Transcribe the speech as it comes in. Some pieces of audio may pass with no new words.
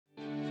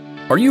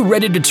Are you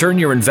ready to turn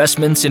your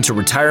investments into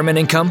retirement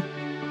income?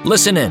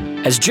 Listen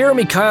in as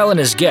Jeremy Kyle and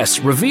his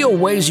guests reveal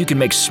ways you can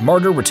make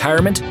smarter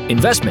retirement,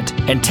 investment,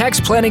 and tax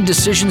planning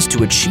decisions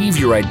to achieve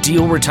your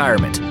ideal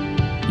retirement.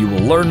 You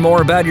will learn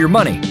more about your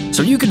money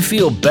so you can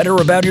feel better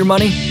about your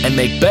money and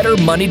make better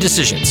money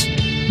decisions.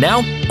 Now,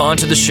 on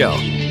to the show.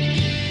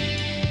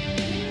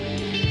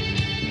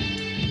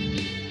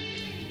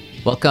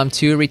 Welcome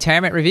to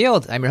Retirement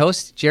Revealed. I'm your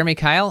host, Jeremy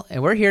Kyle,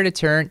 and we're here to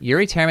turn your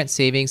retirement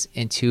savings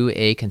into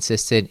a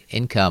consistent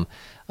income.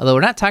 Although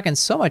we're not talking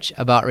so much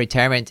about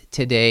retirement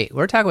today,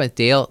 we're talking with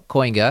Dale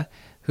Koinga,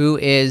 who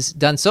has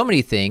done so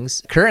many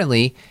things.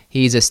 Currently,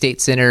 he's a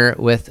state senator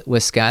with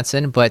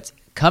Wisconsin, but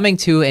coming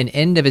to an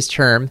end of his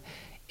term,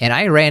 and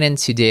I ran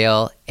into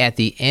Dale at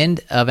the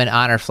end of an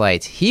honor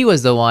flight. He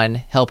was the one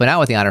helping out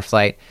with the honor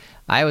flight.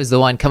 I was the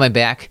one coming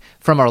back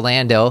from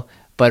Orlando.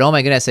 But oh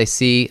my goodness, I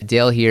see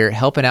Dale here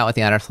helping out with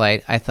the honor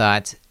flight. I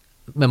thought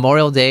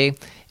Memorial Day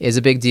is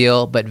a big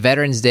deal, but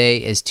Veterans Day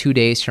is 2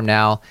 days from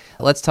now.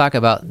 Let's talk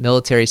about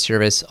military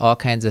service, all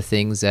kinds of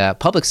things,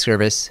 public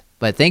service.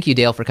 But thank you,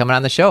 Dale, for coming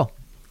on the show.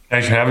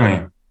 Thanks for having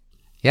me.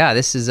 Yeah,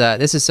 this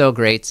is so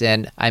great.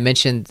 And I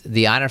mentioned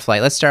the honor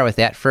flight. Let's start with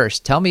that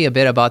first. Tell me a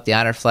bit about the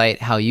honor flight,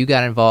 how you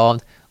got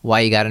involved, why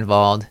you got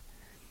involved.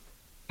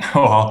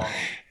 Well,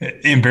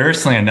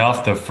 embarrassingly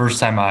enough, the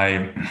first time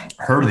I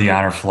heard of the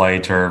honor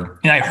flight,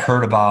 I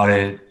heard about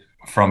it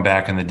from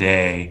back in the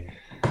day,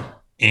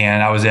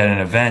 and I was at an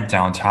event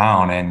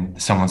downtown,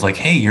 and someone's like,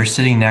 "Hey, you're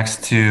sitting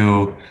next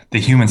to the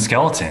human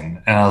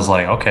skeleton," and I was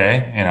like,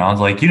 "Okay," I was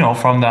like,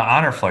 from the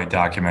honor flight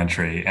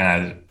documentary, and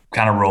I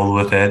kind of rolled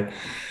with it.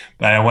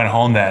 But I went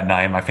home that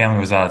night. My family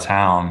was out of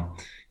town,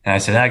 and I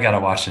said, "I got to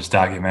watch this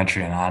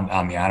documentary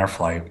on the honor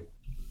flight."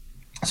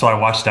 So I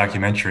watched the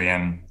documentary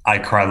and I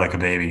cried like a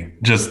baby,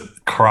 just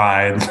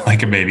cried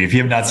like a baby. If you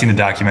have not seen the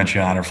documentary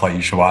on Honor Flight,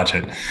 you should watch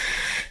it.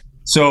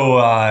 So,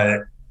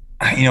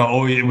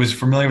 it was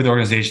familiar with the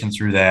organization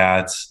through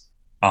that.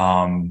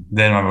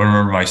 Then I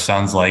remember my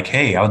son's like,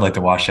 "Hey, I would like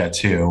to watch that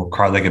too."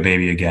 Cried like a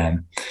baby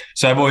again.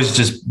 So I've always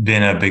just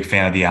been a big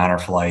fan of the Honor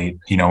Flight.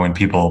 When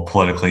people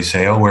politically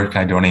say, "Oh, where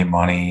can I donate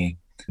money?"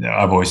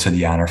 I've always said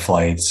the honor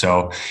flight.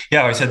 So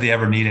yeah, I said they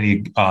ever need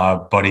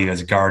anybody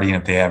as a guardian,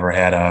 if they ever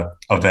had a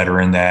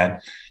veteran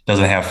that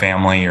doesn't have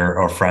family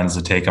or friends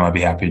to take them, I'd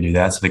be happy to do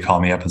that. So they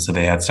called me up and said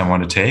they had someone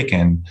to take,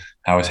 and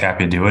I was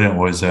happy to do it. It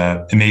was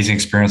an amazing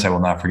experience I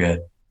will not forget.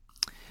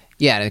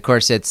 Yeah, and of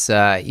course it's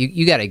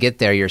you got to get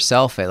there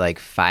yourself at like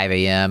 5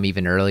 a.m.,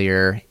 even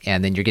earlier,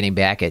 and then you're getting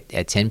back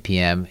at 10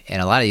 p.m.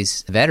 And a lot of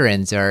these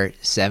veterans are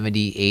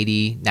 70,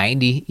 80,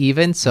 90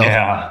 even. So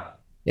yeah.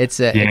 It's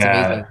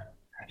amazing.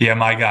 Yeah,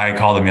 my guy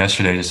called him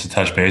yesterday just to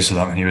touch base with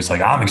him, and he was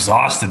like, "I'm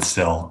exhausted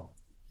still."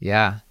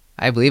 Yeah,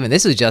 I believe it.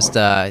 This was just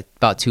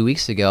about 2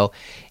 weeks ago.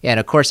 And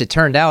of course, it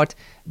turned out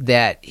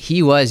that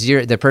he was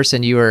the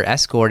person you were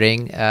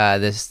escorting,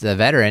 the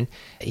veteran.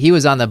 He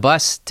was on the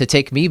bus to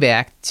take me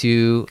back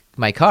to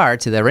my car,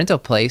 to the rental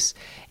place,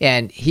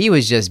 and he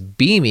was just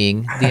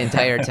beaming the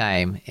entire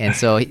time. And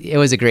so it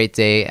was a great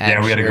day.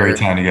 We had a great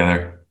time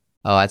together.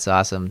 Oh, that's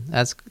awesome.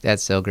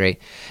 That's so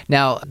great.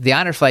 Now, the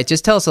honor flight,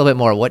 just tell us a little bit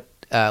more.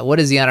 What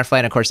is the honor flight?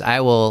 And of course,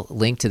 I will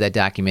link to that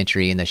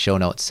documentary in the show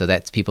notes so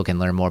that people can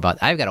learn more about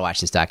it. I've got to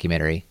watch this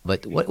documentary.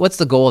 But what's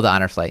the goal of the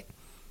honor flight?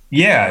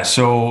 Yeah,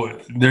 so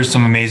there's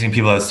some amazing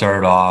people that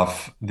started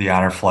off the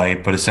honor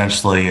flight, but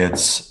essentially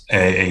it's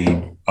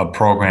a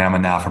program, a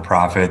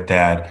not-for-profit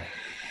that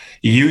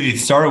it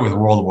started with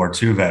World War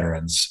II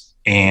veterans,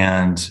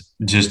 and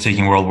just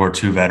taking World War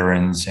II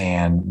veterans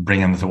and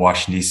bringing them to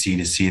Washington, D.C.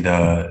 to see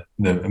the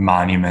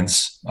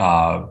monuments,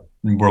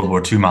 World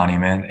War II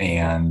monument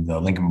and the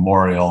Lincoln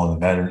Memorial,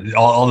 and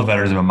all the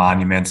veterans of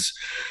monuments,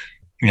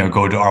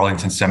 go to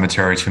Arlington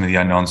Cemetery, Tomb of the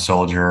Unknown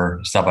Soldier,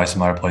 stop by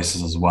some other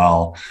places as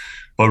well.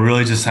 But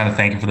really just kind of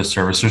thank you for the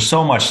service. There's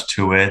so much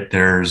to it.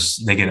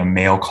 They get a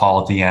mail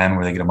call at the end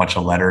where they get a bunch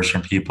of letters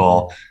from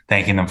people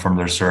thanking them for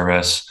their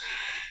service.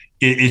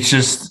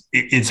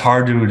 It's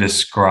hard to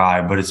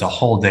describe, but it's a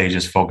whole day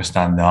just focused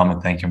on them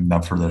and thanking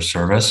them for their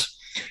service.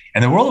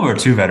 And the World War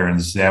II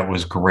veterans, that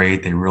was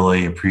great. They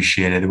really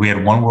appreciated it. We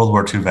had one World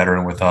War II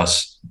veteran with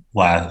us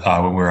when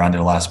we were on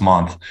there last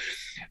month.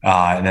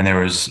 And then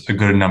there was a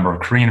good number of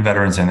Korean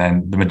veterans, and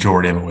then the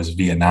majority of it was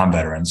Vietnam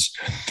veterans.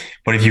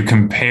 But if you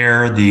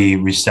compare the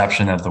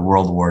reception that the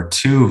World War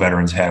II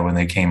veterans had when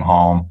they came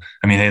home,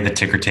 they had the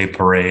ticker tape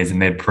parades,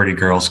 and they had pretty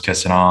girls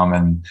kissing them,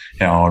 and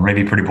or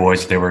maybe pretty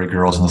boys if they were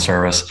girls in the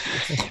service.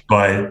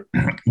 But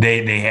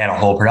they had a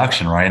whole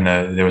production, right? And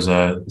there was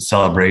a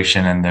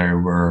celebration, and they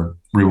were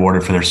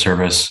rewarded for their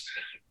service,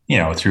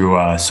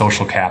 through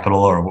social capital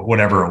or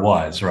whatever it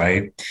was,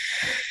 right?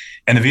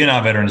 And the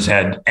Vietnam veterans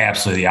had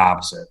absolutely the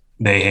opposite.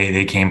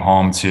 They came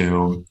home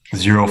to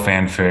zero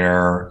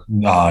fanfare,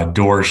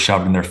 doors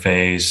shoved in their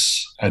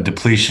face, a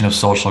depletion of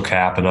social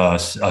capital,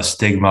 a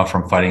stigma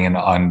from fighting an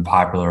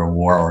unpopular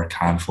war or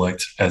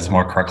conflict, as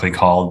more correctly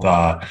called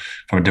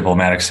from a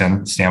diplomatic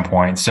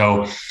standpoint.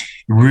 So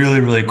really,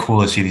 really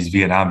cool to see these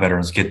Vietnam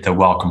veterans get the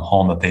welcome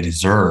home that they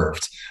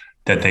deserved,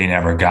 that they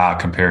never got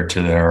compared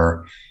to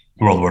their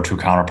World War II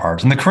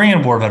counterparts. And the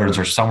Korean War veterans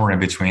are somewhere in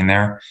between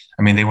there.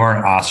 I mean, they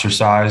weren't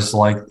ostracized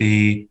like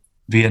the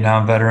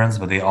Vietnam veterans,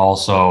 but they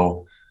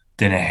also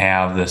didn't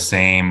have the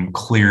same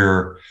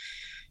clear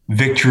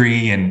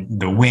victory and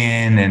the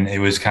win. And it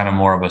was kind of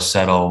more of a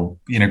settle,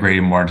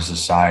 integrated more into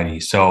society.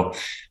 So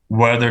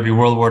whether it be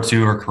World War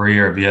II or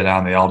Korea or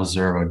Vietnam, they all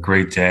deserve a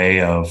great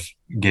day of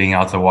getting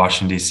out to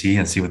Washington, D.C.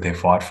 and see what they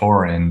fought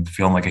for and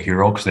feeling like a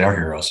hero, because they are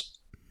heroes.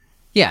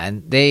 Yeah,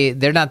 and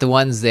they're not the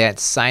ones that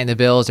signed the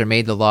bills or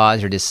made the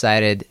laws or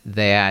decided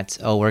that,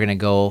 oh, we're going to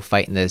go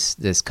fight in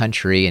this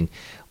country, and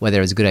whether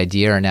it was a good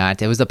idea or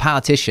not. It was the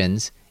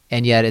politicians,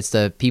 and yet it's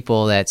the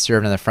people that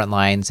served on the front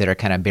lines that are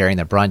kind of bearing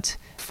the brunt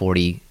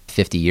 40,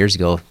 50 years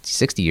ago,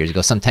 60 years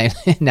ago, sometimes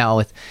now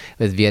with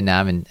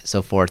Vietnam and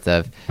so forth.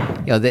 That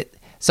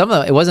some of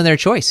them, it wasn't their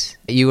choice.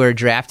 You were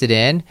drafted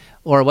in,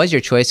 or it was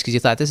your choice because you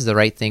thought this is the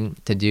right thing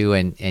to do,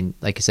 and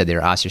like I said, they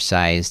were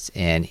ostracized,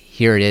 and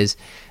here it is,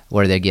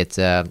 where they get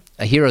a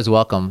hero's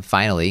welcome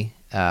finally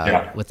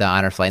with the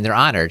honor flight, and they're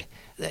honored.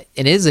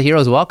 It is a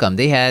hero's welcome.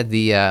 They had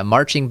the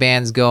marching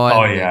bands going.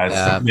 Oh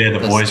yeah,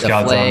 the Boy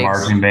Scouts and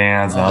marching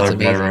bands and other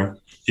veterans.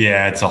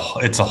 Yeah, it's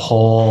a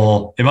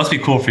whole. It must be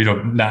cool for you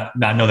to not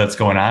know that's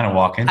going on and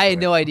walk in. I had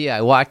no idea.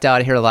 I walked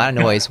out, I heard a lot of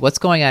noise. What's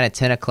going on at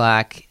 10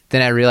 o'clock?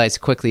 Then I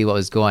realized quickly what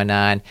was going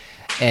on,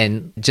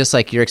 and just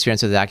like your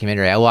experience with the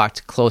documentary, I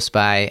walked close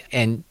by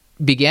and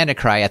began to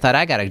cry. I thought,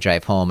 I got to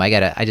drive home. I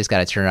just got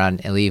to turn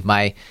around and leave.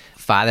 My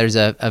father's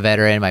a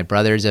veteran. My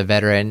brother's a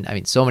veteran. I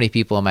mean, so many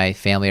people in my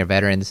family are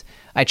veterans.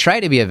 I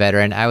tried to be a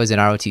veteran. I was in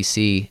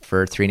ROTC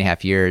for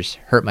 3.5 years,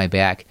 hurt my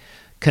back,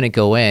 couldn't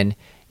go in.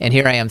 And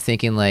here I am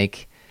thinking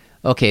like,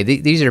 okay,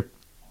 these are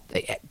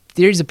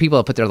people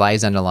that put their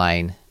lives on the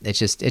line. It's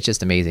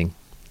just amazing.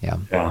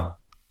 Yeah.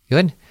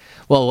 Good.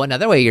 Well,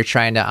 another way you're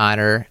trying to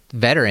honor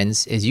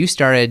veterans is you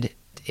started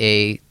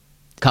a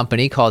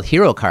company called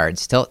Hero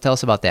Cards. Tell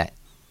us about that.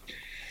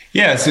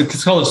 Yeah,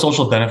 it's called a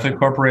Social Benefit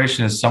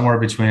Corporation. It's somewhere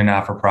between a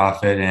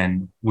not-for-profit,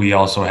 and we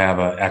also have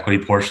an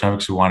equity portion of it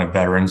because we wanted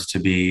veterans to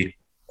be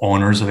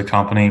owners of the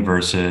company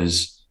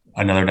versus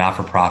another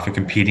not-for-profit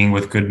competing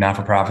with good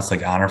not-for-profits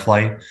like Honor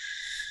Flight.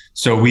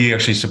 So we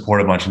actually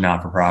support a bunch of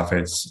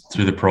not-for-profits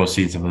through the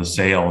proceeds of the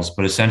sales.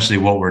 But essentially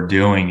what we're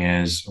doing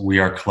is we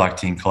are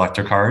collecting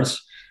collector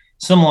cards,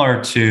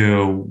 similar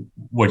to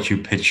what you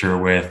picture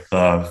with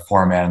the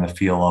format and the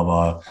feel of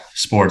a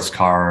sports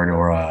card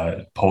or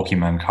a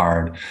Pokemon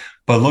card.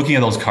 But looking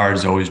at those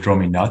cards always drove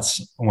me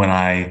nuts when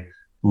I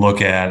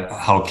look at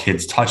how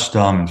kids touch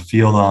them and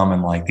feel them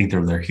and like think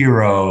they're their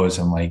heroes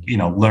and like,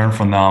 learn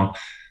from them.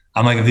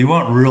 I'm like, if you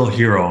want real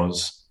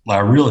heroes,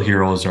 real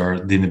heroes are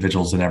the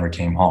individuals that never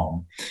came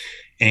home.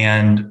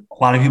 And a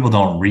lot of people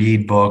don't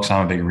read books.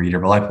 I'm a big reader,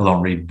 but a lot of people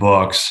don't read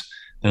books.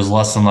 There's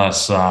less and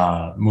less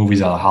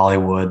movies out of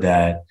Hollywood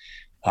that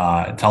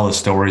tell the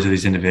stories of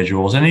these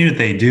individuals. And even if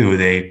they do,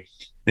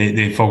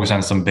 they focus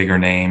on some bigger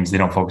names. They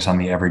don't focus on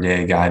the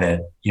everyday guy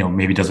that,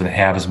 maybe doesn't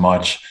have as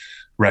much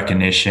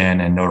recognition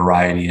and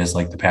notoriety as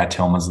like the Pat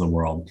Tillmans of the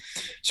world.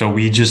 So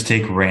we just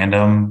take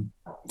random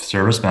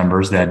service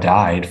members that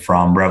died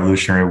from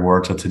Revolutionary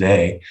War till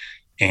today,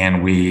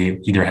 and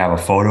we either have a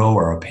photo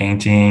or a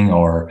painting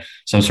or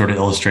some sort of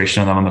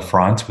illustration of them on the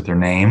front with their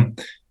name.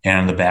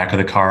 And on the back of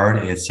the card,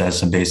 it says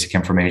some basic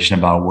information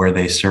about where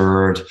they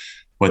served,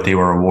 what they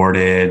were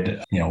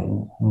awarded,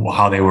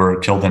 how they were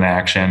killed in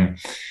action.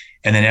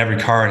 And then every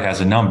card has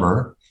a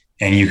number,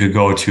 and you could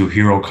go to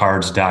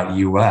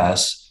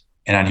herocards.us,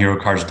 and on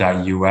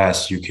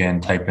herocards.us, you can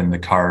type in the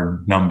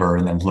card number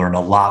and then learn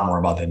a lot more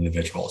about the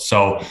individual.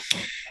 So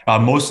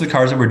most of the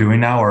cards that we're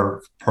doing now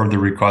are per the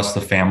request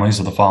of the families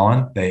of the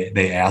fallen.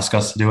 They ask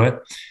us to do it.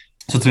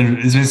 So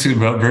it's been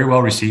very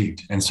well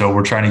received. And so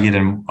we're trying to get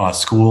in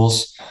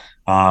schools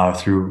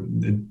through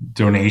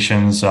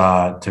donations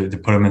to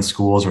put them in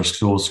schools, or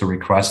schools to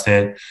request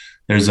it.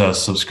 There's a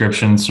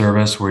subscription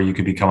service where you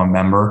could become a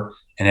member,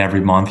 and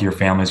every month your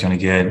family is going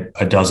to get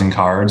a dozen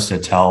cards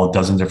that tell a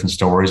dozen different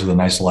stories with a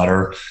nice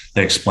letter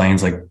that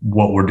explains like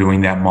what we're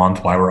doing that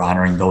month, why we're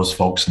honoring those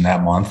folks in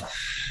that month.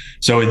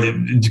 So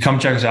come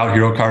check us out,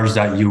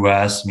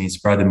 herocards.us,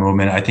 spread the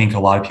movement. I think a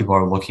lot of people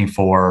are looking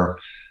for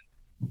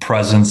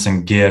presents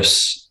and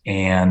gifts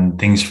and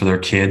things for their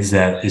kids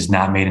that is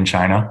not made in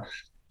China,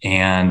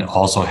 and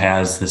also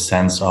has the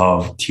sense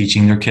of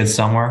teaching their kids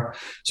somewhere.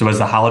 So as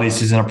the holiday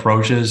season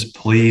approaches,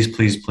 please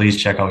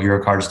check out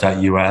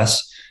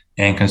herocards.us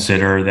and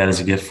consider that as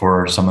a gift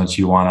for someone that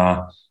you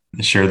want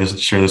to share this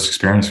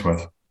experience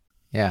with.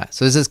 Yeah.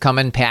 So does this come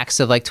in packs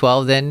of like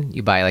 12 then?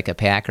 You buy like a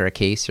pack or a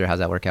case, or how's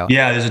that work out?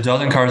 Yeah, there's a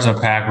dozen cards in a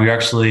pack. We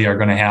actually are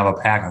going to have a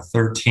pack of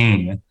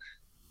 13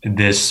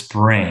 this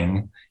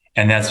spring.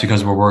 And that's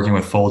because we're working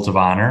with Folds of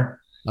Honor.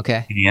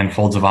 Okay. And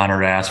Folds of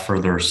Honor asked for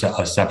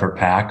a separate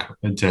pack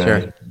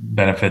to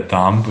benefit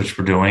them, which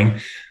we're doing.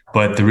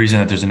 But the reason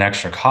that there's an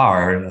extra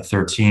card,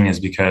 13, is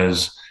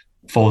because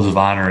folds of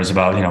honor is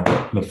about,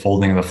 the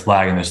folding of the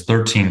flag, and there's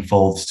 13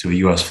 folds to a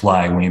U.S.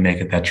 flag when you make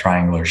it that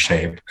triangular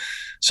shape.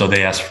 So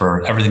they ask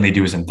for everything they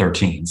do is in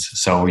 13s.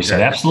 So we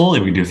said,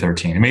 absolutely, we do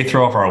 13. It may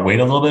throw off our weight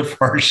a little bit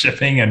for our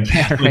shipping and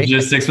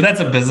logistics, but that's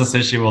a business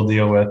issue we'll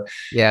deal with.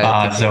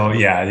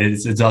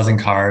 It's a dozen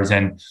cards.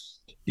 And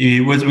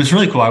what's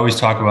really cool, I always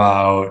talk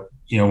about,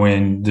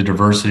 when the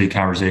diversity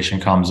conversation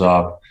comes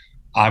up,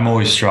 I'm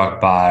always struck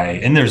by,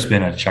 and there's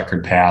been a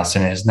checkered past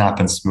and it has not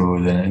been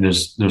smooth. And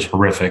there's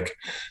horrific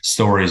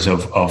stories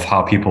of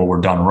how people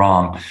were done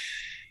wrong.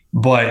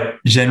 But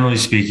generally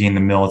speaking,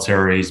 the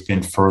military has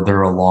been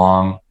further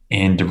along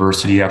in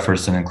diversity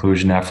efforts and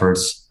inclusion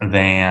efforts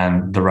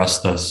than the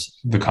rest of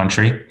the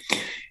country.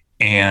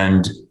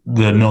 And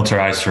the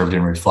military I served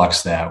in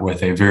reflects that,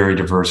 with a very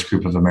diverse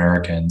group of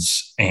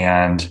Americans.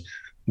 And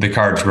the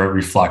cards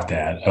reflect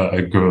that,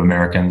 a group of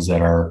Americans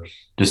that are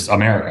just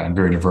America and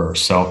very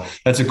diverse. So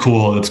that's a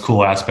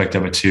cool aspect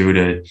of it too,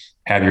 to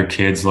have your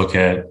kids look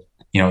at,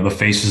 the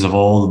faces of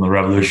old in the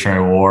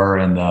Revolutionary War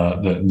and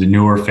the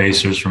newer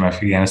faces from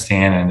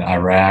Afghanistan and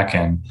Iraq,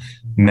 and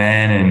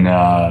men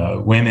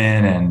and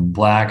women and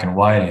Black and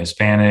white and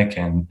Hispanic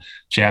and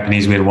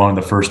Japanese. We had one of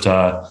the first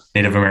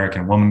Native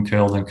American women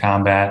killed in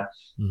combat.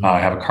 I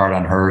have a card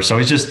on her. So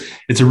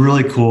it's a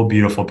really cool,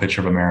 beautiful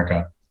picture of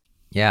America.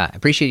 Yeah, I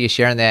appreciate you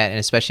sharing that, and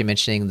especially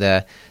mentioning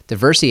the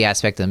diversity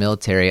aspect of the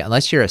military.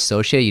 Unless you're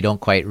associated, you don't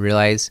quite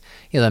realize,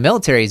 the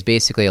military is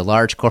basically a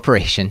large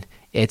corporation.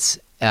 It's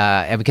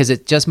because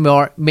it just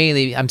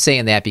mainly, I'm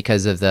saying that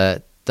because of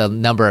the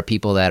number of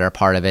people that are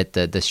part of it,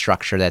 the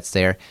structure that's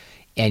there.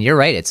 And you're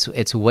right,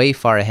 it's way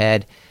far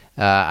ahead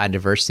on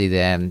diversity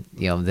than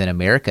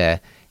America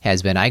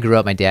has been. I grew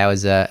up, my dad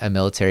was a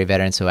military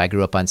veteran, so I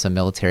grew up on some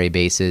military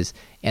bases,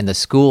 and the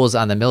schools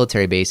on the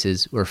military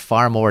bases were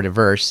far more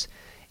diverse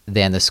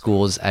than the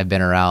schools I've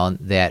been around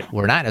that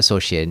were not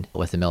associated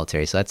with the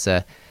military. So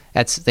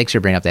that's thanks for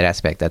bringing up that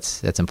aspect.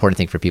 That's an important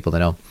thing for people to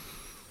know.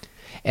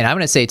 And I'm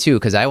going to say too,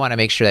 because I want to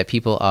make sure that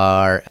people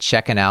are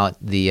checking out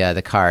the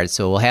cards.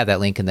 So we'll have that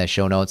link in the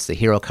show notes, the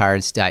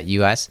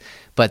herocards.us.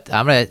 But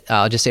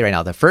I'll just say right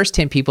now, the first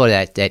 10 people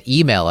that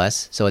email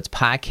us, so it's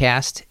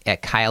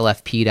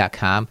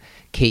podcast@keilfp.com,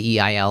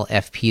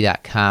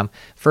 KEILFP.com.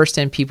 First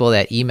 10 people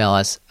that email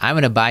us, I'm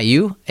going to buy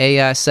you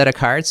a set of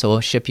cards. So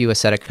we'll ship you a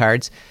set of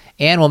cards.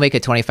 And we'll make a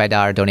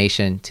 $25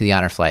 donation to the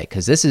Honor Flight,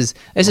 because this is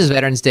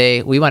Veterans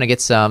Day. We want to get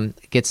some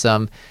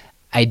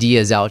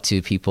ideas out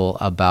to people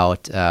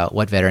about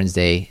what Veterans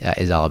Day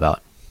is all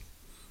about.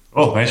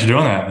 Oh, thanks for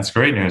doing that. That's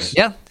great news.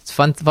 Yeah, it's a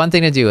fun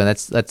thing to do, and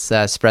let's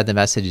spread the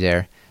message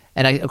there.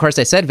 And of course,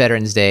 I said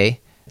Veterans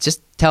Day.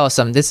 Just tell us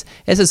something. This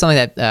is something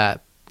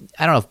that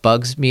I don't know if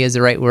bugs me is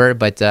the right word,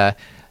 but the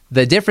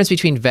difference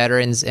between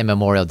Veterans and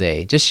Memorial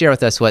Day. Just share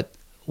with us what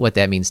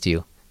that means to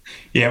you.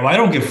 Yeah, well, I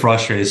don't get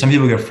frustrated. Some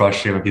people get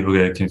frustrated when people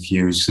get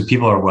confused. So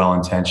people are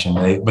well-intentioned,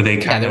 but they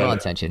kind of, they're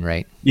well-intentioned,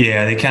 right?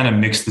 Yeah, they kind of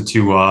mix the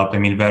two up. I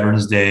mean,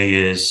 Veterans Day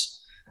is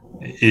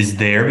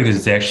there because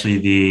it's actually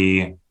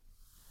the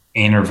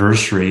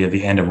anniversary of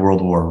the end of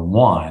World War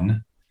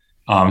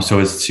I. So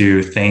it's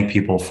to thank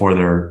people for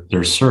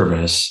their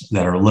service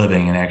that are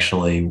living and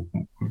actually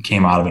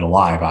came out of it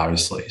alive,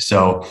 obviously.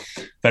 So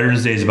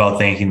Veterans Day is about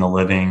thanking the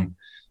living.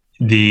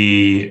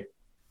 The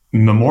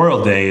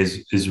Memorial Day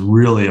is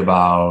really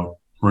about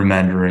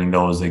remembering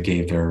those that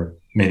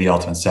made the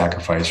ultimate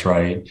sacrifice,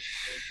 right?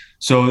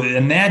 So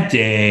in that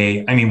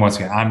day, I mean, once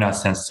again, I'm not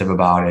sensitive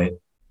about it.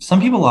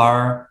 Some people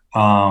are.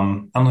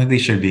 I don't think they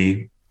should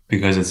be,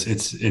 because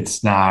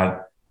it's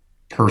not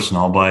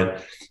personal,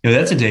 but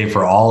that's a day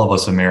for all of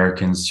us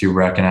Americans to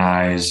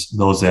recognize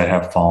those that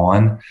have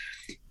fallen.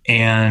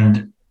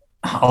 And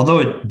although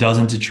it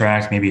doesn't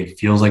detract, maybe it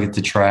feels like it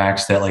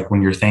detracts, that like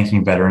when you're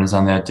thanking veterans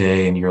on that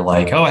day and you're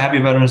like, oh, happy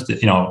Veterans Day,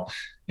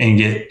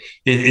 and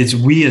it's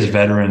we as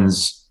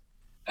veterans,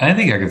 and I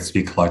think I could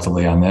speak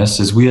collectively on this,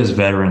 is we as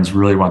veterans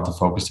really want the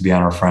focus to be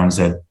on our friends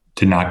that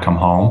did not come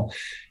home,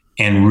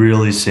 and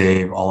really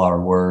save all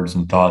our words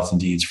and thoughts and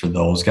deeds for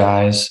those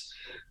guys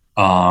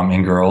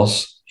and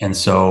girls. And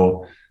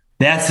so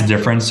that's the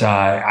difference.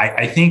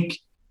 I think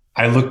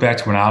I look back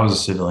to when I was a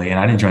civilian.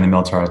 I didn't join the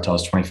military until I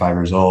was 25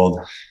 years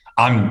old.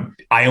 I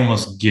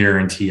almost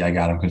guarantee I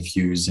got them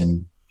confused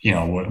and,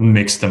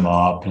 mixed them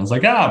up. And it's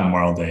like,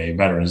 Memorial Day,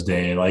 Veterans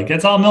Day, like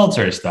it's all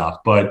military stuff,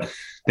 but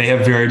they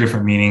have very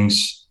different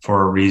meanings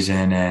for a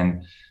reason.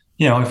 And,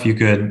 if you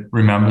could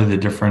remember the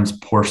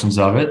different portions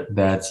of it,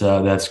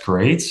 that's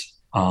great.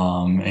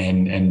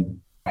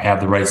 And have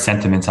the right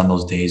sentiments on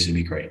those days would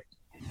be great.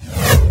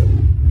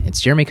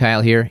 It's Jeremy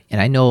Keil here,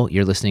 and I know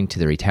you're listening to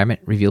the Retirement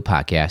Revealed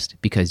podcast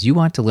because you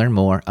want to learn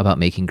more about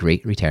making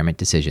great retirement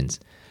decisions.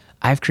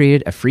 I've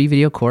created a free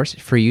video course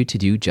for you to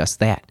do just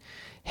that.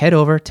 Head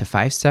over to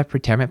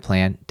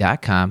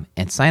 5stepretirementplan.com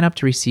and sign up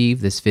to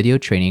receive this video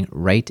training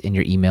right in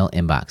your email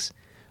inbox.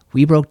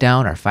 We broke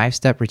down our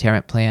 5-step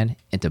retirement plan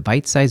into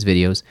bite-sized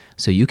videos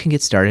so you can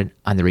get started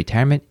on the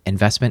retirement,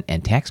 investment,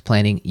 and tax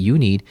planning you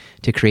need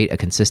to create a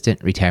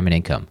consistent retirement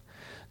income.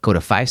 Go to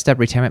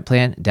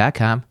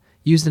 5stepretirementplan.com,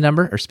 use the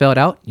number or spell it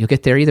out. You'll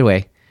get there either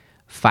way.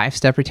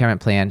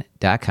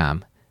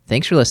 5stepretirementplan.com.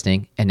 Thanks for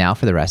listening. And now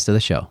for the rest of the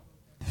show.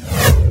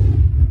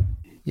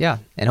 Yeah.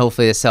 And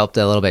hopefully this helped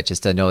a little bit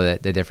just to know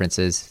the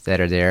differences that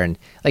are there. And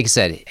like I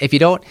said, if you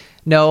don't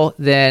know,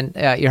 then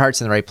your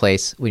heart's in the right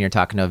place when you're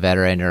talking to a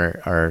veteran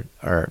or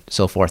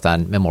so forth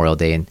on Memorial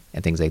Day and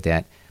things like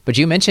that. But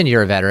you mentioned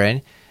you're a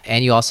veteran,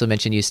 and you also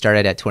mentioned you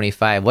started at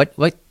 25.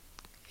 What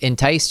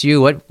enticed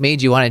you? What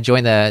made you want to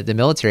join the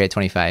military at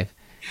 25?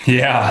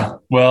 Yeah.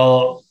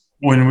 Well,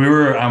 when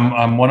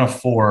I'm one of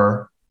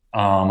four.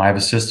 I have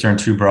a sister and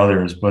two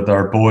brothers, but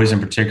our boys in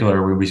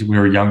particular, we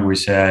were younger, we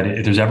said,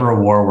 if there's ever a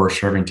war, we're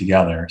serving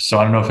together. So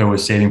I don't know if it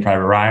was Saving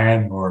Private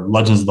Ryan or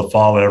Legends of the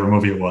Fall, whatever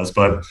movie it was,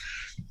 but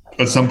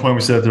at some point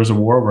we said, if there's a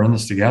war, we're in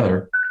this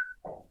together.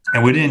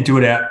 And we didn't do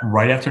it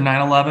right after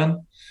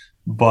 9/11,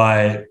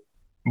 but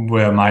I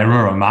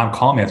remember my mom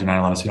called me after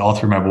 9/11 and said, all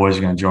three of my boys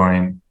are going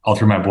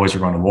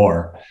to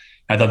war.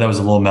 I thought that was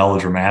a little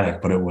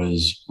melodramatic, but it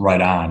was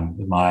right on.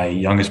 My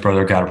youngest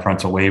brother got a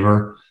parental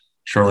waiver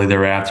shortly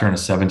thereafter, and at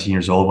 17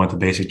 years old, went to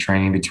basic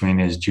training between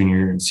his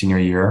junior and senior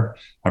year.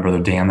 My brother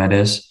Dan, that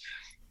is.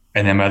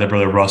 And then my other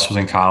brother Russ was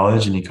in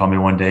college, and he called me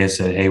one day and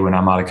said, hey, when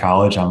I'm out of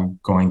college, I'm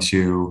going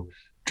to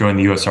join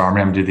the U.S. Army.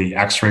 I'm going to do the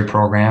X-ray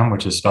program,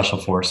 which is Special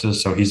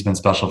Forces. So he's been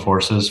Special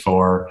Forces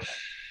for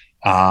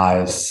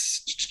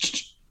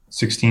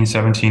 16,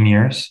 17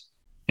 years.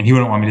 And he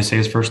wouldn't want me to say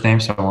his first name,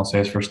 so I won't say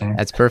his first name.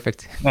 That's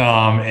perfect.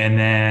 And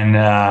then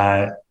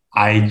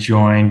I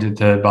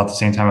joined about the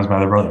same time as my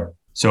other brother.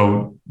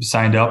 So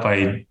signed up,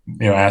 I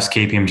asked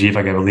KPMG if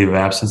I could have a leave of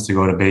absence to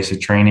go to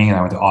basic training. And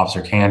I went to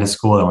Officer Candidate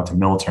School. I went to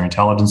Military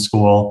Intelligence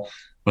School,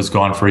 was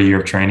gone for a year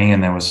of training,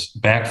 and then was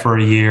back for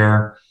a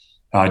year,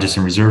 just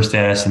in reserve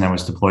status, and then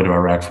was deployed to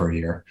Iraq for a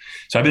year.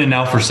 So I've been in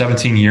now for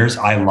 17 years.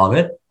 I love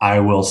it. I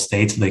will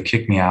stay till they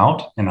kick me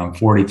out, and I'm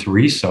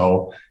 43.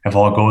 So if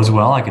all goes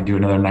well, I could do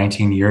another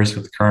 19 years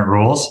with the current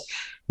rules.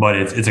 But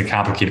it's a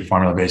complicated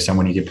formula based on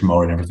when you get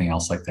promoted and everything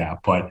else like that.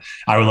 But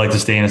I would like to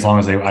stay in as long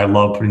as I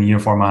love putting the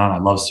uniform on. I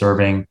love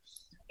serving.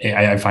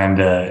 I find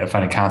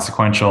it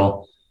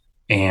consequential,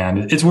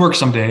 and it's work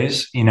some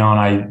days, and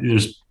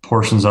there's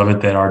portions of it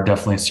that are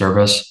definitely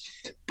service.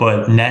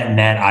 But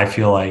net, I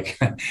feel like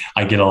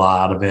I get a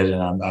lot out of it,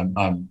 and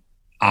I'm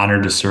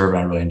honored to serve. And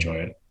I really enjoy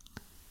it.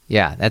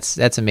 Yeah,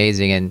 that's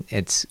amazing, and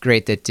it's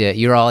great that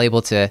you're all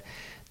able to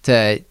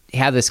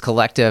have this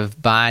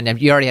collective bond. I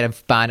mean, you already had a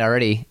bond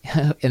already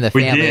in the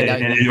family. We did,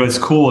 and what's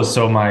cool is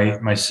so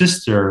my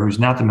sister, who's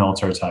not the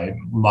military type,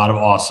 a lot of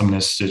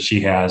awesomeness that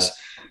she has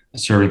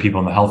serving people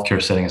in the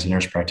healthcare setting as a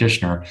nurse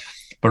practitioner,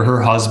 but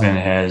her husband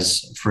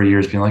has for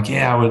years been like,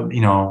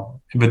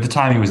 but the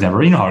timing was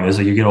never, how it is,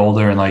 like you get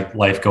older and like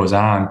life goes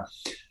on.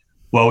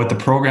 Well, with the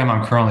program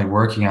I'm currently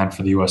working on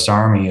for the U.S.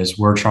 Army is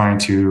we're trying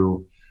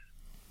to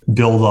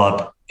build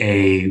up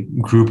a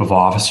group of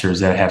officers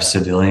that have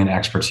civilian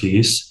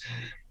expertise.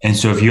 And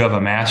so if you have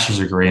a master's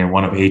degree in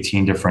one of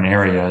 18 different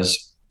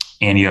areas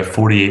and you have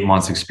 48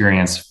 months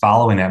experience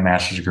following that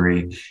master's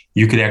degree,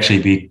 you could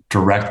actually be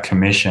direct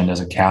commissioned as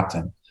a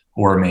captain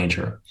or a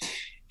major.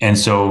 And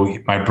so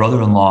my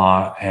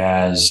brother-in-law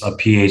has a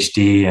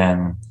PhD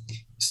in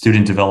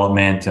student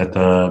development at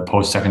the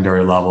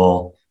post-secondary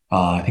level.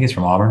 I think it's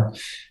from Auburn,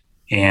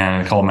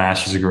 and a couple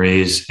master's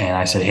degrees. And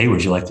I said, hey,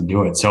 would you like to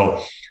do it?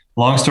 So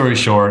long story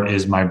short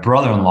is my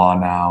brother-in-law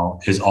now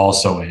is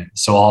also in.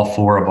 So all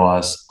four of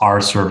us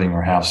are serving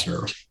or have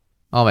served.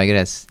 Oh my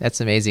goodness.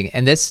 That's amazing.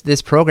 And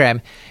this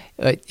program,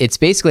 it's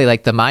basically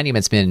like the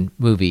Monuments Men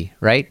movie,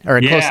 right? Or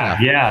close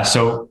enough. Yeah.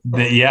 So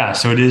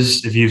it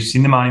is. If you've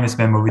seen the Monuments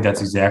Men movie,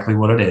 that's exactly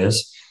what it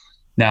is.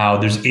 Now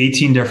there's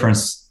 18 different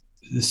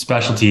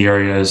specialty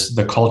areas,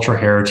 the cultural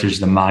heritage,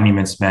 the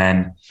Monuments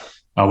Men,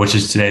 which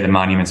is today the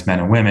Monuments Men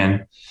and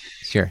Women.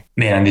 Sure.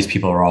 Man, these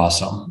people are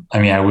awesome. I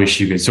mean, I wish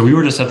you could. So we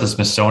were just at the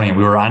Smithsonian.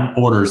 We were on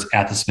orders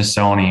at the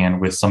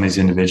Smithsonian with some of these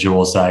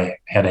individuals I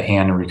had a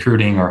hand in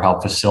recruiting or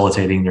help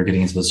facilitating their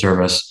getting into the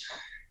service.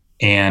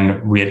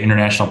 And we had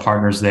international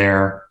partners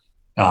there,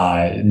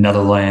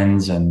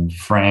 Netherlands and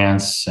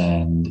France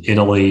and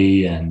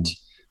Italy, and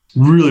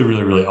really,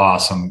 really, really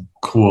awesome,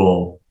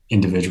 cool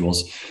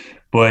individuals.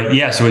 But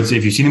yeah, so if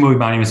you've seen the movie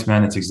Monuments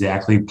Men, it's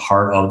exactly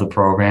part of the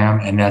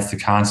program. And that's the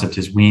concept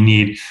is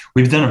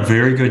we've done a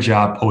very good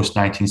job post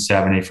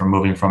 1970 from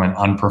moving from an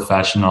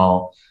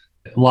unprofessional,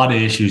 a lot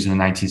of issues in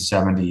the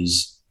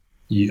 1970s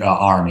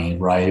Army,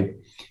 right?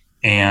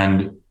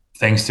 And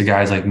thanks to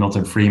guys like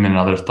Milton Friedman and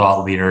other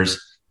thought leaders,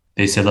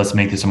 they said, let's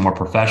make this a more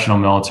professional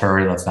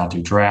military. Let's not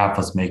do draft.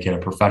 Let's make it a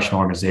professional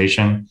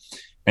organization.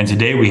 And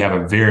today we have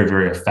a very,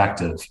 very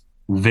effective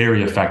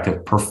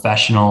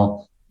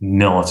professional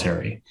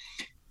military.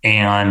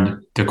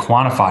 And to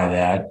quantify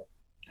that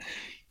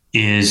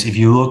is if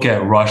you look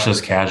at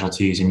Russia's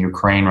casualties in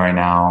Ukraine right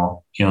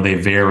now, they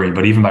vary,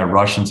 but even by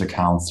Russians'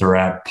 accounts, they're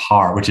at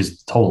par, which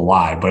is a total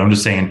lie. But I'm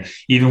just saying,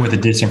 even with the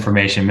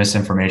disinformation,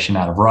 misinformation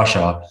out of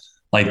Russia,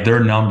 like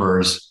their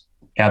numbers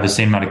have the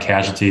same amount of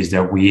casualties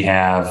that we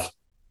had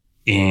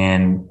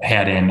in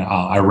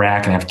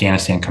Iraq and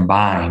Afghanistan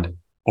combined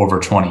over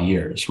 20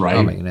 years, right?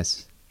 Oh my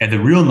goodness. And the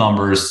real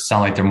numbers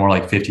sound like they're more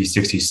like 50,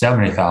 60,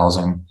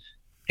 70,000.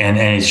 And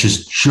it's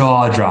just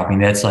jaw dropping.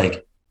 That's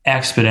like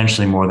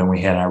exponentially more than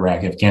we had in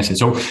Iraq, Afghanistan.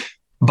 So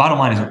bottom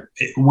line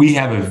is we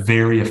have a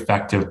very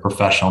effective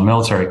professional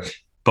military,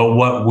 but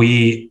what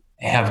we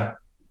have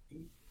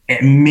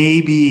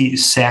maybe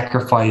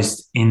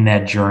sacrificed in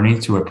that journey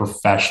to a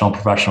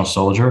professional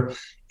soldier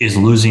is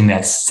losing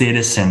that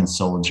citizen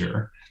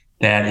soldier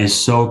that is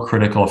so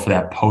critical for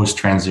that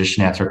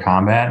post-transition after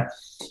combat.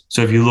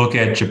 So if you look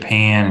at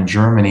Japan and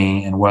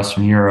Germany and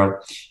Western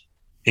Europe,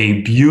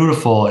 a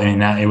beautiful,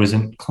 and it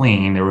wasn't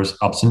clean, there was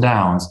ups and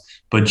downs,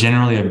 but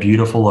generally a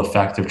beautiful,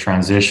 effective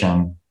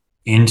transition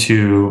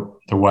into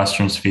the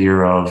Western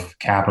sphere of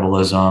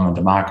capitalism and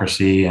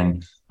democracy.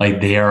 And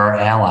like, they are our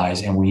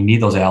allies, and we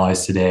need those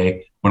allies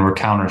today when we're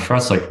countering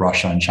threats like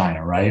Russia and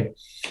China, right?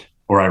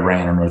 Or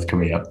Iran or North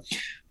Korea.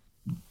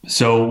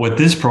 So what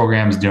this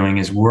program is doing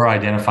is we're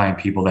identifying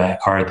people that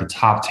are at the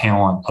top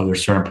talent of their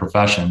certain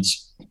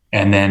professions,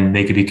 and then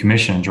they could be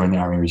commissioned and join the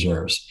Army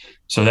Reserves.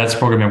 So that's the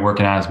program I've been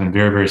working on. It's been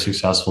very, very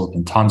successful. It's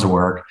been tons of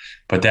work,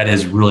 but that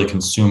has really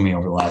consumed me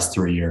over the last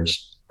 3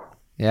 years.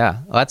 Yeah,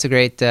 well, that's a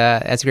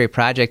great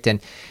project. And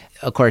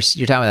of course,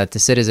 you're talking about the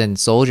citizen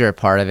soldier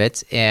part of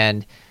it,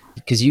 and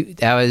because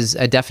that was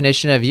a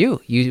definition of you.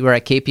 You were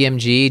at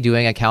KPMG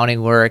doing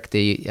accounting work.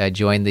 They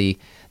joined the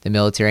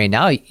military, and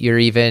now you're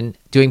even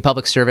doing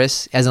public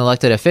service as an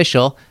elected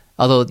official.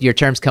 Although your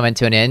term's coming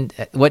to an end,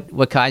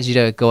 what caused you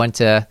to go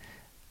into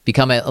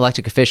become an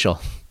elected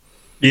official?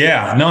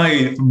 Yeah, no,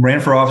 I ran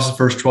for office the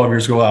first 12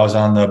 years ago. I was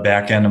on the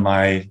back end of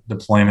my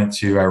deployment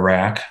to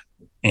Iraq,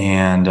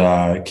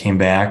 and came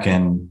back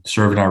and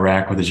served in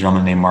Iraq with a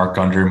gentleman named Mark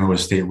Gundrum, who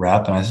was state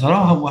rep. And I said,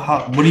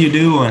 what do you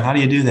do? And how do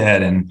you do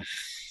that? And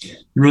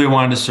really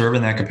wanted to serve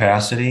in that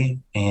capacity.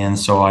 And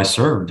so I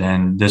served.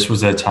 And this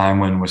was a time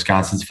when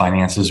Wisconsin's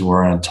finances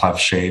were in a tough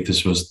shape.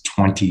 This was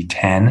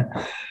 2010.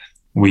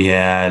 We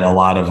had a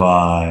lot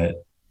of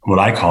what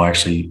I call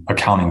actually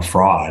accounting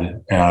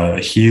fraud,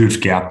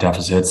 huge GAAP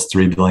deficits,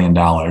 $3 billion.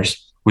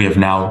 We have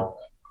now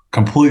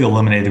completely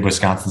eliminated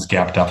Wisconsin's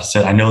GAAP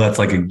deficit. I know that's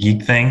like a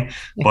geek thing,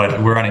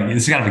 but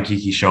this is kind of a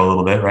geeky show a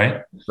little bit,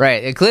 right?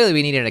 Right. And clearly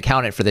we need an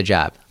accountant for the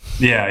job.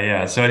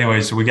 Yeah. So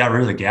anyway, so we got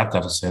rid of the GAAP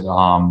deficit.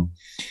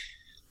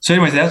 So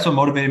anyways, that's what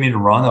motivated me to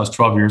run. That was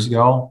 12 years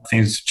ago.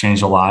 Things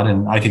changed a lot,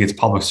 and I think it's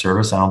public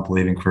service. I don't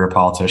believe in career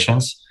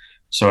politicians.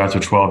 So after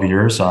 12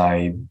 years,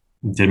 I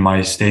did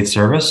my state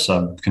service,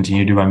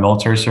 continued to do my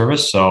military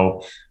service.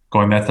 So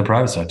going back to the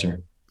private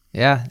sector.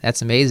 Yeah,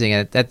 that's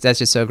amazing. That's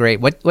just so great.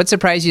 What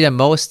surprised you the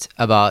most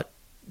about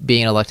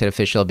being an elected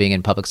official, being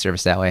in public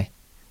service that way?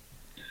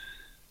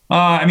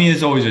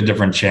 It's always a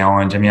different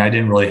challenge. I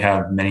didn't really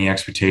have many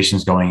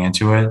expectations going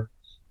into it,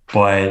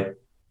 but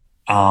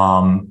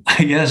I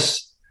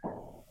guess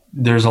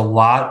there's a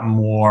lot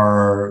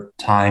more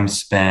time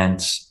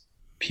spent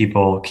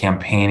people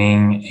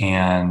campaigning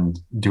and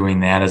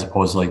doing that as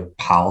opposed to like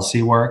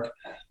policy work.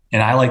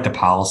 And I like the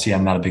policy.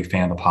 I'm not a big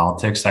fan of the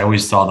politics. I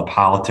always saw the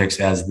politics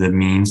as the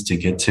means to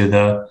get to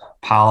the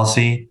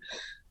policy.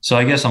 So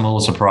I guess I'm a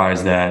little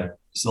surprised that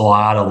a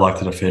lot of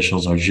elected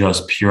officials are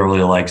just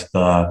purely like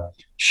the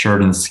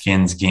shirt and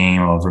skins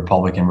game of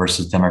Republican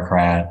versus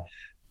Democrat.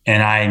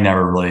 And I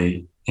never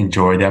really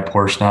enjoyed that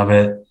portion of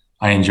it.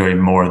 I enjoyed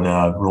more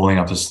the rolling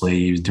up the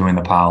sleeves, doing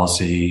the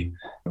policy,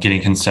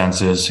 getting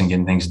consensus and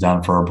getting things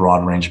done for a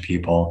broad range of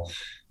people.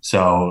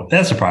 So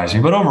that surprised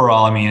me. But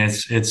overall,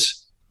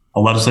 it's a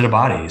legislative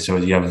body. So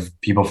you have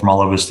people from all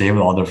over the state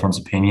with all different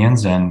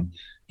opinions, and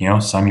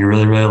some you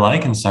really, really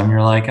like, and some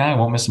you're like, I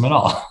won't miss them at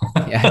all.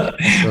 Yeah.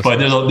 But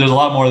there's a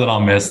lot more that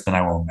I'll miss than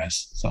I won't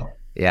miss. So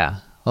yeah.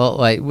 Well,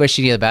 I wish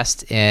you the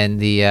best in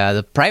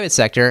the private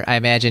sector. I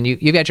imagine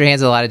you've got your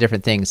hands on a lot of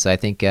different things. So I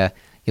think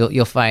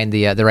you'll find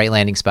the right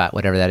landing spot,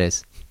 whatever that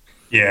is.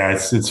 Yeah,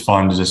 it's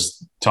fun to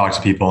just talk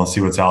to people and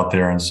see what's out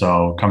there. And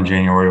so come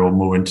January, we'll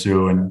move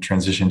into and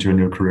transition to a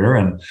new career,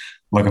 and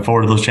looking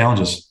forward to those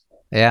challenges.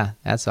 Yeah,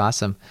 that's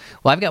awesome.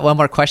 Well, I've got one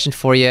more question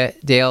for you,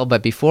 Dale.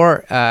 But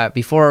before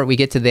we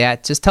get to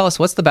that, just tell us,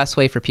 what's the best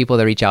way for people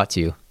to reach out to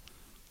you?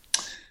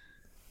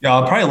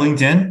 Yeah, probably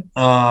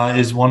LinkedIn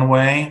is one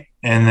way.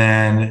 And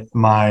then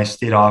my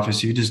state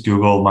office, you just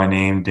Google my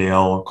name,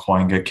 Dale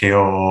Kooyenga,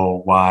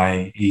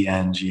 Kooyenga.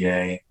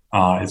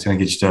 It's going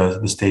to get you to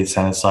the state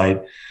Senate site.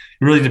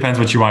 It really depends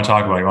what you want to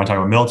talk about. You want to talk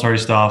about military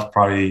stuff,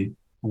 probably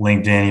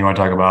LinkedIn. You want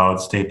to talk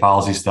about state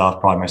policy stuff,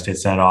 probably my state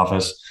Senate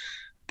office.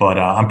 But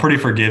I'm pretty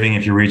forgiving.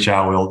 If you reach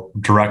out, we'll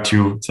direct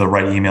you to the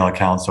right email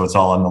account, so it's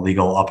all in the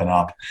legal up and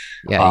up.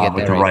 Yeah,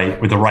 with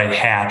the right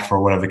hat for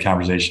whatever the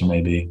conversation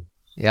may be.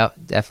 Yep,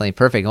 definitely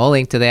perfect. We'll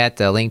link to that,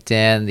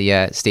 LinkedIn,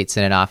 the state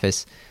Senate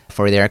office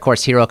for you there. Of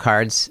course,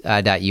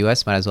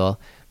 herocards.us, might as well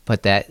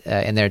put that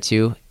in there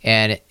too.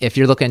 And if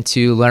you're looking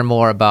to learn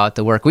more about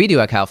the work we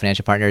do at Kyle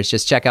Financial Partners,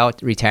 just check out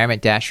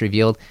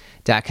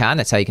retirement-revealed.com.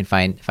 That's how you can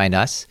find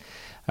us.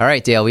 All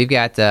right, Dale, we've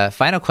got the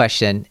final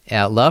question.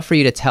 I'd love for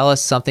you to tell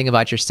us something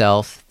about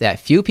yourself that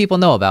few people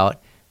know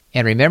about.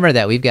 And remember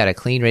that we've got a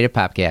clean rated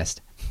podcast.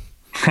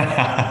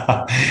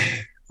 I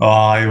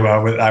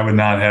would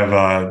not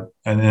have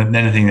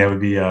anything that would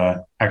be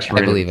X-rated.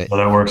 I believe it. So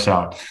that works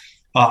out.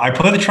 I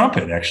play the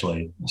trumpet,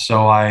 actually.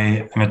 So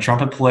I'm a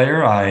trumpet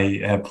player. I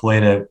have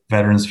played at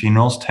veterans'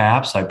 funerals,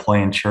 taps. I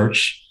play in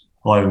church.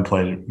 Well, I haven't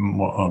played it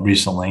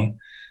recently.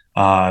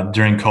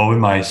 During COVID,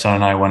 my son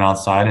and I went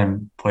outside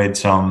and played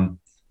some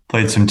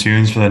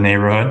tunes for the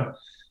neighborhood.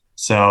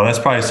 So that's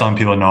probably something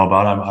people know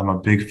about. I'm a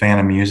big fan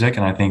of music,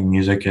 and I think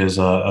music is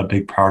a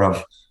big part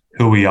of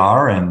who we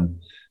are. And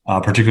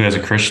particularly as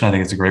a Christian, I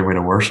think it's a great way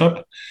to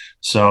worship.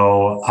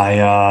 So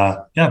I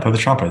play the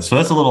trumpet. So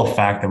that's a little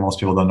fact that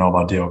most people don't know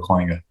about Dale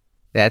Coinga.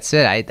 That's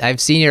it.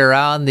 I've seen you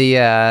around the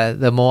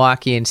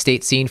Milwaukee and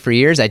state scene for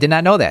years. I did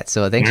not know that.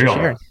 So thanks for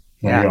sharing.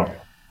 There you go.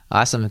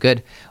 Awesome.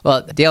 Good.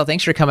 Well, Dale,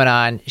 thanks for coming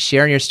on,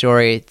 sharing your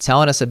story,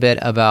 telling us a bit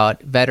about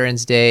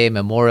Veterans Day,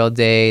 Memorial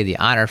Day, the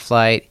Honor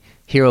Flight,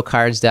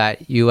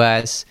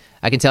 HeroCards.us.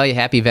 I can tell you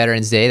Happy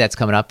Veterans Day. That's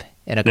coming up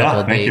in a couple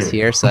of days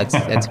here. So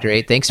that's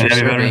great. Thanks for Happy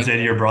serving. Veterans Day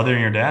to your brother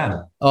and your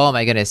dad. Oh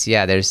my goodness.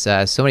 Yeah. There's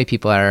so many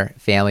people in our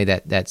family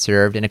that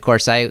served. And of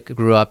course, I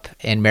grew up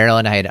in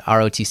Maryland. I had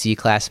ROTC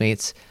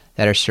classmates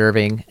that are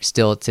serving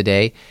still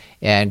today.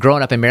 And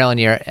growing up in Maryland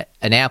near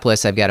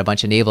Annapolis, I've got a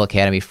bunch of Naval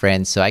Academy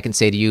friends. So I can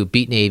say to you,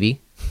 beat Navy.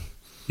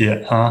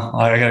 Yeah.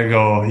 I got to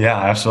go. Yeah,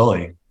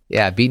 absolutely.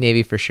 Yeah. Beat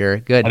Navy for sure.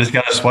 Good. I just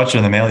got a sweatshirt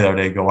in the mail the other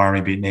day. Go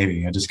Army, beat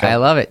Navy. I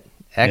love it.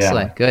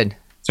 Excellent. Yeah. Good.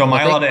 So am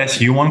I allowed to ask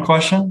you one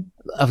question?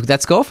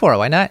 Let's go for it.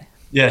 Why not?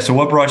 Yeah. So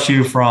what brought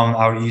you from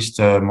out east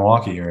to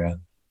Milwaukee area?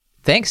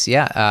 Thanks.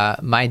 Yeah.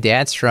 My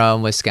dad's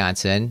from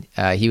Wisconsin.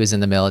 He was in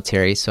the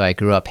military. So I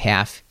grew up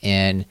half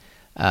in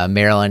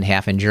Maryland,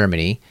 half in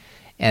Germany.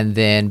 And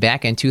then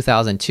back in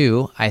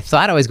 2002, I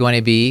thought I was going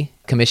to be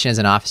commissioned as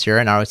an officer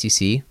in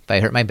ROTC, but I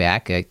hurt my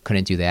back. I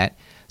couldn't do that.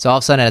 So all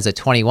of a sudden, as a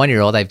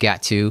 21-year-old, I've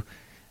got to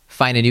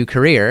find a new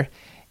career.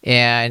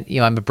 And,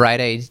 I'm a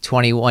bright-eyed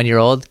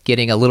 21-year-old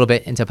getting a little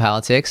bit into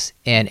politics.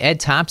 And Ed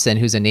Thompson,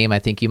 who's a name I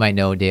think you might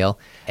know, Dale,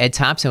 Ed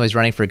Thompson was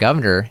running for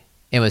governor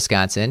in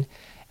Wisconsin.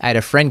 I had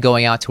a friend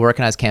going out to work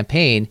on his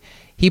campaign.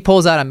 He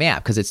pulls out a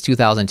map because it's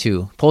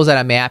 2002. Pulls out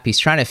a map. He's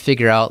trying to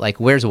figure out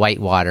where's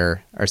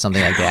Whitewater or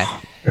something like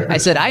that. I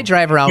said, I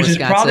drive around Wisconsin.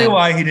 Which is probably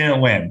why he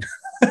didn't win.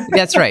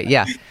 That's right.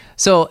 Yeah.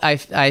 So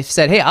I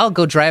said, hey, I'll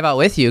go drive out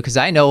with you because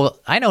I know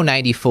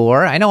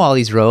 94. I know all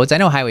these roads. I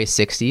know Highway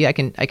 60. I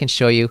can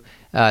show you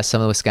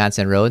some of the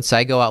Wisconsin roads. So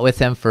I go out with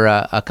him for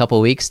a couple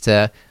of weeks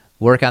to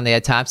work on the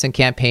Ed Thompson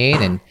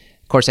campaign. And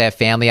of course, I have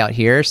family out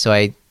here, so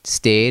I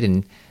stayed.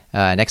 And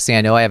next thing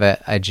I know, I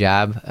have a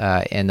job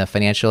in the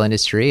financial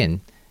industry and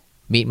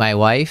meet my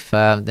wife.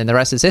 Then the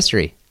rest is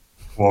history.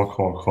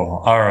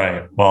 Cool. All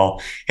right.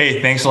 Well,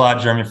 hey, thanks a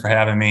lot, Jeremy, for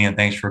having me, and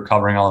thanks for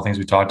covering all the things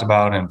we talked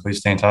about. And please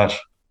stay in touch.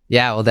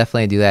 Yeah, we'll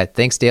definitely do that.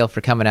 Thanks, Dale,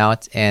 for coming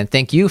out. And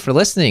thank you for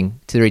listening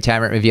to the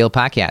Retirement Revealed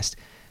podcast.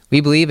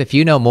 We believe if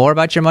you know more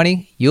about your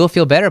money, you will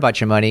feel better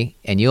about your money,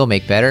 and you will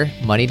make better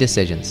money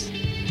decisions.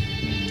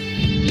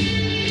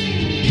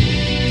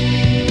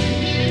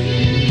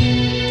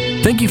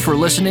 Thank you for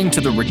listening to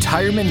the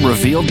Retirement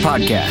Revealed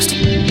podcast.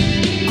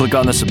 Click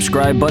on the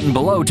subscribe button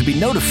below to be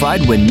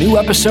notified when new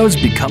episodes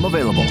become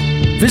available.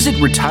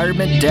 Visit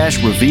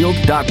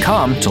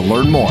retirement-revealed.com to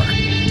learn more.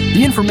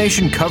 The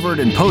information covered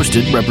and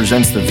posted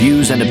represents the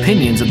views and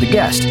opinions of the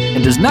guest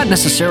and does not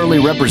necessarily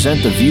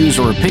represent the views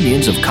or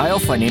opinions of Kyle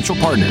Financial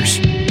Partners.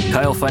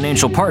 Kyle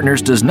Financial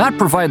Partners does not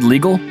provide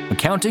legal,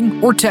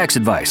 accounting, or tax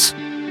advice.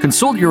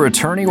 Consult your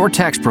attorney or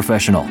tax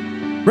professional.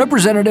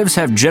 Representatives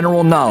have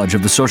general knowledge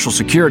of the Social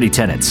Security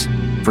tenets.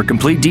 For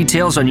complete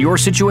details on your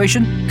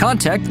situation,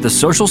 contact the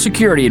Social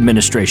Security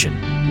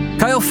Administration.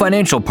 Kyle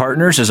Financial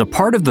Partners is a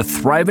part of the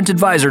Thrivent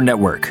Advisor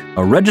Network,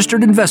 a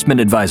registered investment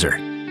advisor.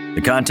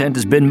 The content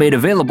has been made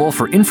available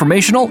for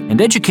informational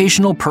and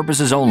educational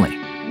purposes only.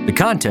 The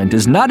content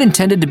is not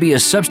intended to be a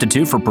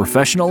substitute for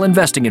professional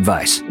investing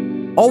advice.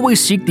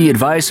 Always seek the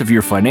advice of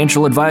your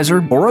financial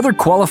advisor or other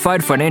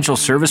qualified financial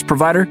service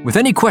provider with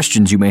any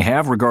questions you may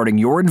have regarding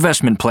your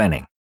investment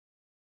planning.